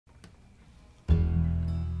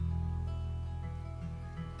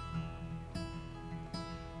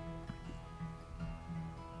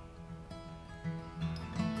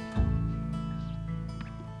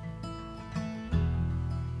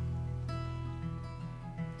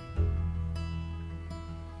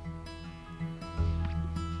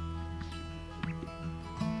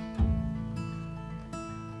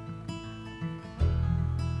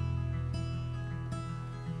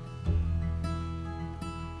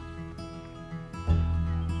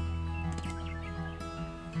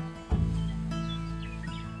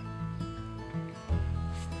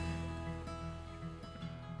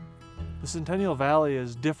Centennial Valley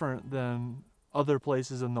is different than other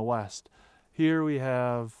places in the West. Here we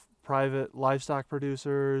have private livestock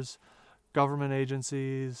producers, government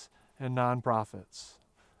agencies, and nonprofits.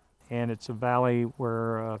 And it's a valley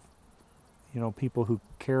where people who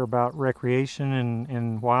care about recreation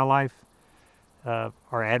and wildlife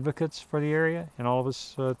are advocates for the area, and all of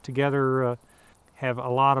us together have a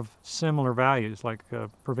lot of similar values, like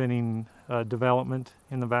preventing development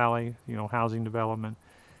in the valley, housing development,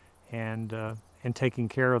 and taking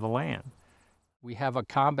care of the land. We have a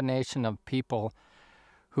combination of people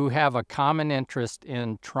who have a common interest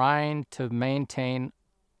in trying to maintain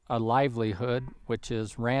a livelihood, which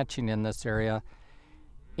is ranching in this area,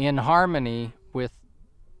 in harmony with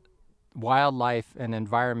wildlife and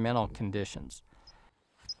environmental conditions.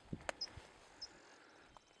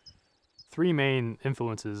 Three main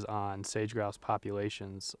influences on sage-grouse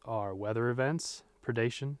populations are weather events,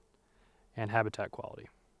 predation, and habitat quality.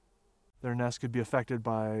 Their nests could be affected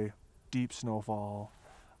by deep snowfall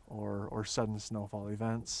or sudden snowfall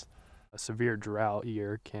events. A severe drought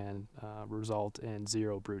year can result in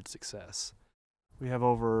zero brood success. We have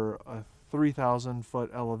over a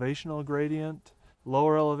 3,000-foot elevational gradient.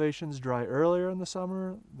 Lower elevations dry earlier in the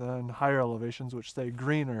summer than higher elevations, which stay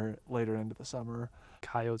greener later into the summer.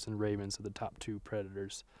 Coyotes and ravens are the top two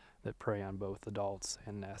predators that prey on both adults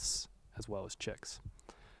and nests, as well as chicks.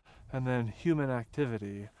 And then human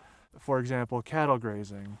activity. For example, cattle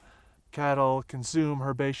grazing. Cattle consume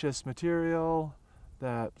herbaceous material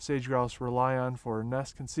that sage-grouse rely on for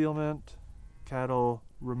nest concealment. Cattle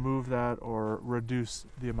remove that or reduce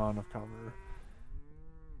the amount of cover.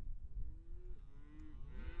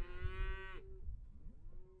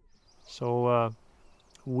 So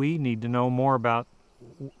we need to know more about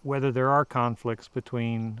whether there are conflicts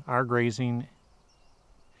between our grazing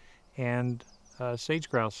and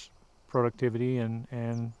sage-grouse productivity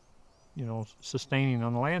and sustaining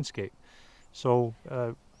on the landscape. So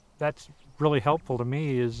that's really helpful to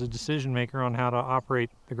me as a decision maker on how to operate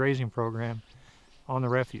the grazing program on the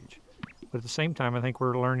refuge. But at the same time, I think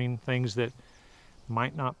we're learning things that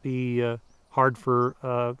might not be hard for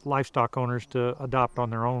livestock owners to adopt on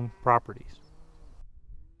their own properties.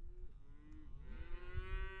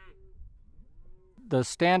 The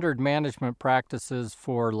standard management practices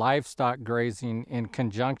for livestock grazing in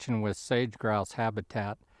conjunction with sage-grouse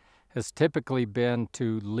habitat has typically been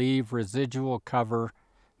to leave residual cover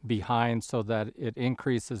behind so that it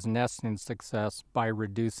increases nesting success by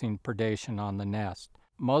reducing predation on the nest.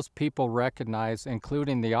 Most people recognize,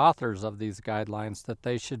 including the authors of these guidelines, that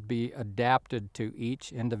they should be adapted to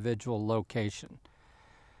each individual location.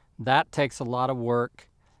 That takes a lot of work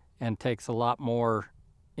and takes a lot more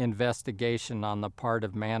investigation on the part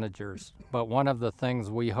of managers. But one of the things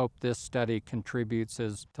we hope this study contributes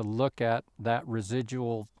is to look at that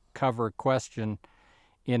residual cover question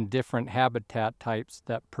in different habitat types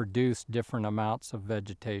that produce different amounts of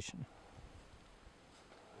vegetation.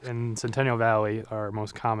 In Centennial Valley, our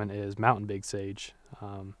most common is mountain big sage.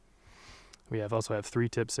 We also have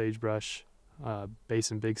three-tip sagebrush,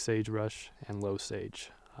 basin big sagebrush, and low sage.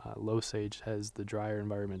 Low sage has the drier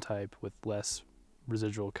environment type with less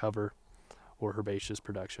residual cover or herbaceous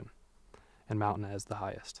production, and mountain has the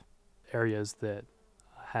highest. Areas that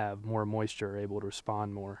have more moisture are able to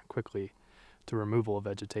respond more quickly to removal of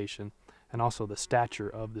vegetation, and also the stature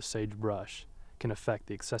of the sagebrush can affect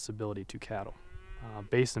the accessibility to cattle.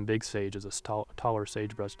 Basin big sage is a taller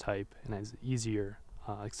sagebrush type and has easier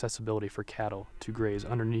accessibility for cattle to graze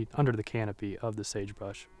under the canopy of the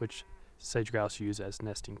sagebrush, which sage-grouse use as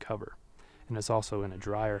nesting cover. And it's also in a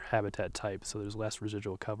drier habitat type, so there's less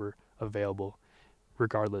residual cover available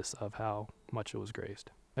regardless of how much it was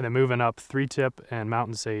grazed. And then moving up, three-tip and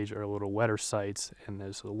mountain sage are a little wetter sites, and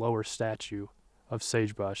there's a lower stature of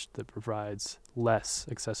sagebrush that provides less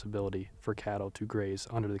accessibility for cattle to graze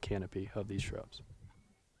under the canopy of these shrubs.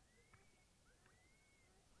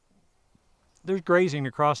 There's grazing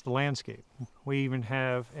across the landscape. We even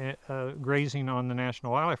have grazing on the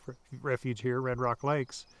National Wildlife Refuge here, Red Rock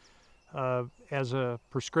Lakes, as a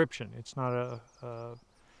prescription. It's not a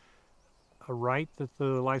right that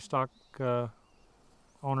the livestock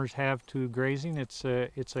owners have to grazing. It's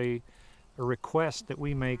a request that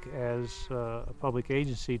we make as a public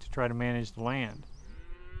agency to try to manage the land.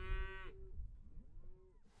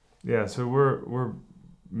 Yeah, so we're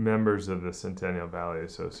members of the Centennial Valley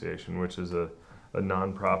Association, which is a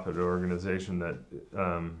nonprofit organization that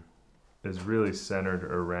is really centered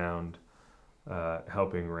around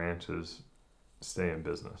helping ranches stay in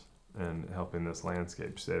business and helping this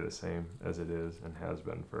landscape stay the same as it is and has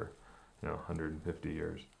been for 150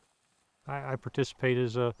 years. I participate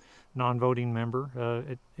as a non-voting member,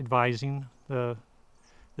 advising the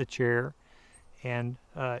chair, and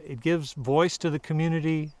it gives voice to the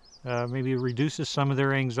community. Maybe reduces some of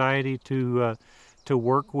their anxiety to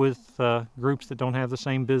work with groups that don't have the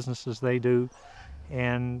same business as they do,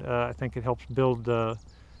 and I think it helps build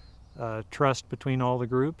trust between all the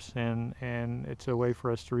groups, and it's a way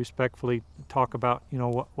for us to respectfully talk about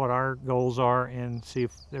what our goals are and see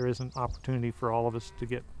if there is an opportunity for all of us to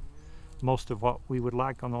get most of what we would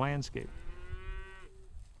like on the landscape.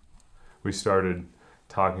 We started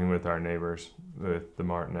talking with our neighbors, with the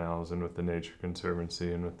Martinells and with the Nature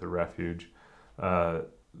Conservancy and with the Refuge,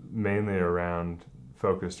 mainly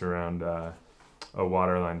focused around a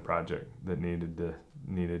waterline project that needed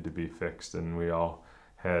to be fixed, and we all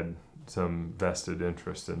had some vested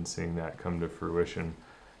interest in seeing that come to fruition,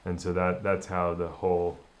 and so that's how the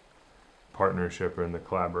whole partnership and the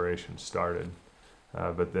collaboration started.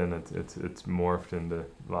 But then it's morphed into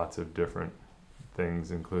lots of different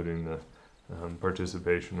things, including the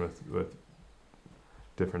participation with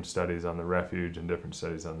different studies on the Refuge and different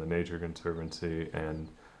studies on the Nature Conservancy, and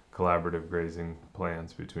collaborative grazing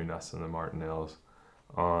plans between us and the Martinells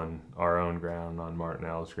on our own ground, on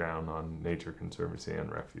Martinell's ground, on Nature Conservancy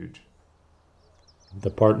and Refuge. The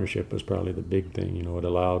partnership was probably the big thing. It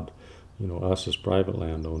allowed us as private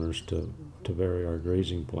landowners to vary our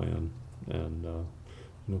grazing plan, and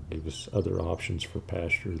give us other options for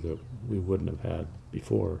pasture that we wouldn't have had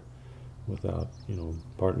before without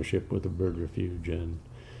partnership with the bird refuge and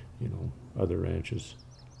other ranches.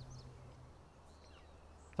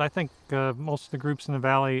 I think most of the groups in the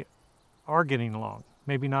valley are getting along.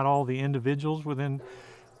 Maybe not all the individuals within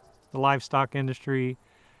the livestock industry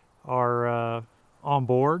are on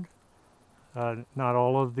board. Not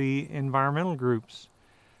all of the environmental groups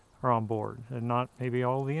are on board, and not maybe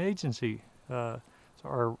all the agency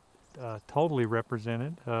are totally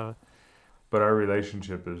represented. But our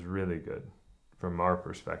relationship is really good from our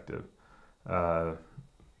perspective. And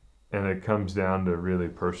it comes down to really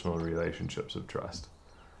personal relationships of trust.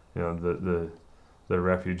 The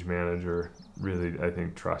refuge manager really, I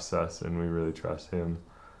think, trusts us, and we really trust him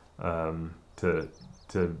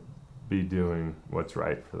to be doing what's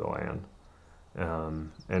right for the land,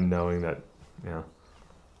 and knowing that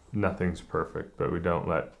nothing's perfect, but we don't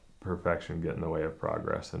let perfection get in the way of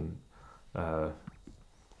progress, and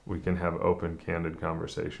we can have open, candid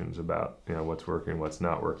conversations about what's working, what's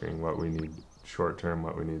not working, what we need short term,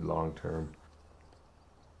 what we need long term.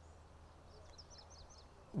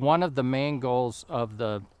 One of the main goals of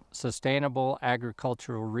the Sustainable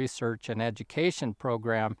Agricultural Research and Education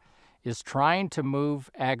Program is trying to move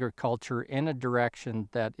agriculture in a direction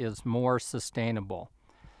that is more sustainable.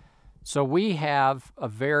 So we have a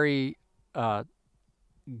very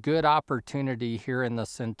good opportunity here in the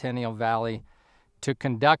Centennial Valley to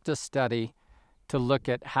conduct a study to look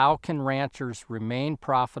at how can ranchers remain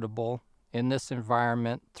profitable in this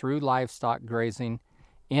environment through livestock grazing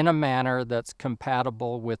in a manner that's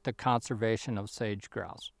compatible with the conservation of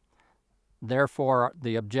sage-grouse. Therefore,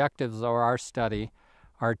 the objectives of our study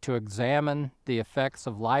are to examine the effects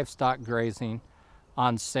of livestock grazing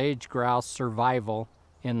on sage-grouse survival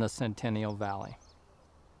in the Centennial Valley.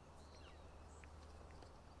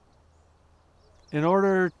 In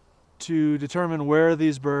order to determine where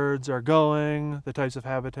these birds are going, the types of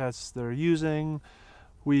habitats they're using,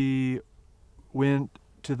 we went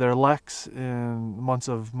to their leks in the months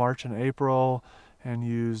of March and April and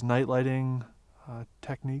used night lighting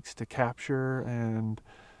techniques to capture and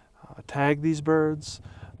tag these birds.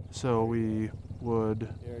 So we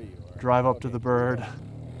would drive up to the bird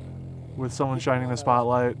with someone shining the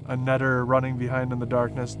spotlight, a netter running behind in the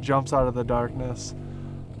darkness, jumps out of the darkness,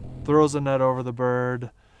 throws a net over the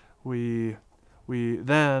bird. We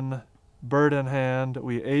then, bird in hand,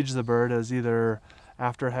 we age the bird as either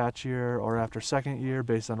after hatch year or after second year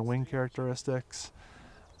based on wing characteristics.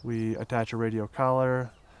 We attach a radio collar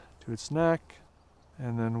to its neck,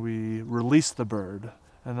 and then we release the bird.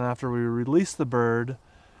 And then after we release the bird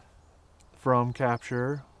from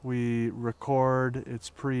capture, we record its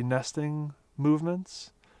pre-nesting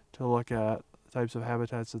movements to look at the types of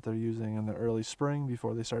habitats that they're using in the early spring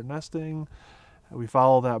before they start nesting. We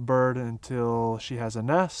follow that bird until she has a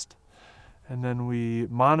nest, and then we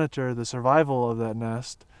monitor the survival of that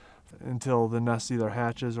nest until the nest either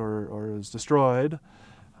hatches or is destroyed.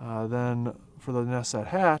 Then for the nests that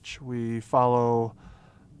hatch, we follow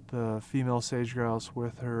the female sage-grouse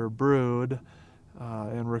with her brood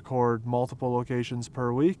and record multiple locations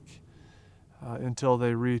per week until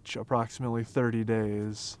they reach approximately 30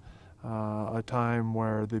 days a time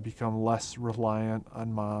where they become less reliant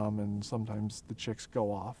on mom, and sometimes the chicks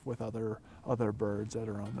go off with other birds at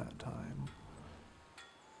around that time.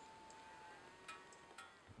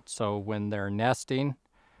 So when they're nesting,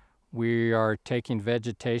 we are taking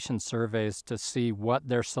vegetation surveys to see what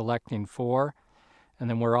they're selecting for. And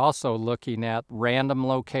then we're also looking at random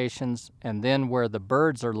locations and then where the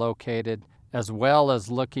birds are located, as well as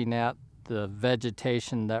looking at the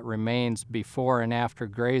vegetation that remains before and after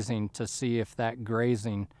grazing to see if that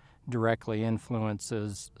grazing directly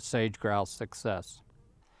influences sage-grouse success.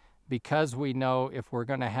 Because we know if we're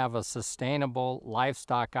going to have a sustainable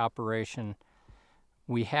livestock operation,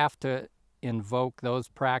 we have to invoke those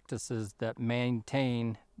practices that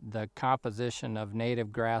maintain the composition of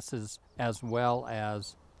native grasses as well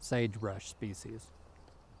as sagebrush species.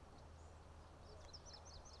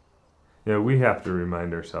 Yeah, we have to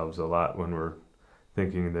remind ourselves a lot when we're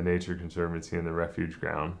thinking the Nature Conservancy and the refuge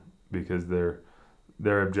ground, because their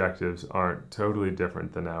objectives aren't totally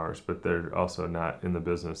different than ours, but they're also not in the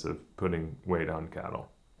business of putting weight on cattle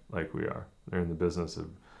like we are. They're in the business of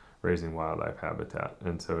raising wildlife habitat,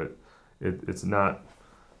 and so it's not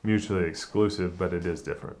mutually exclusive, but it is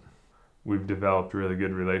different. We've developed really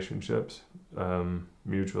good relationships,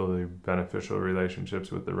 mutually beneficial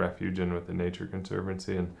relationships with the refuge and with the Nature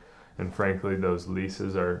Conservancy, and frankly, those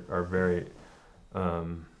leases are very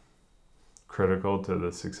critical to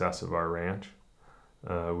the success of our ranch.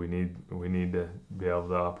 We need to be able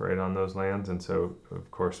to operate on those lands, and so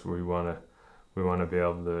of course we want to be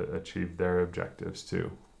able to achieve their objectives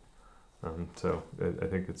too. So I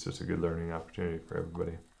think it's just a good learning opportunity for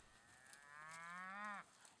everybody.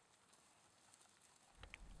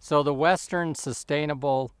 So the Western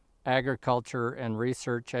Sustainable Agriculture and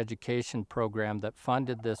Research Education Program that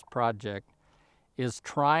funded this project is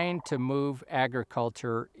trying to move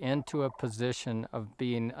agriculture into a position of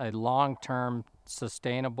being a long-term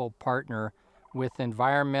sustainable partner with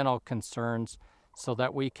environmental concerns so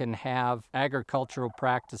that we can have agricultural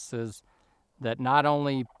practices that not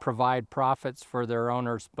only provide profits for their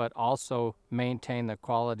owners but also maintain the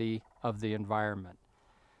quality of the environment.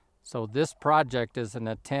 So this project is an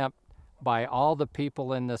attempt by all the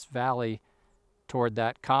people in this valley toward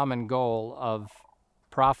that common goal of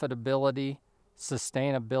profitability,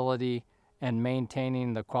 sustainability, and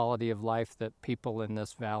maintaining the quality of life that people in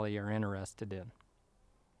this valley are interested in.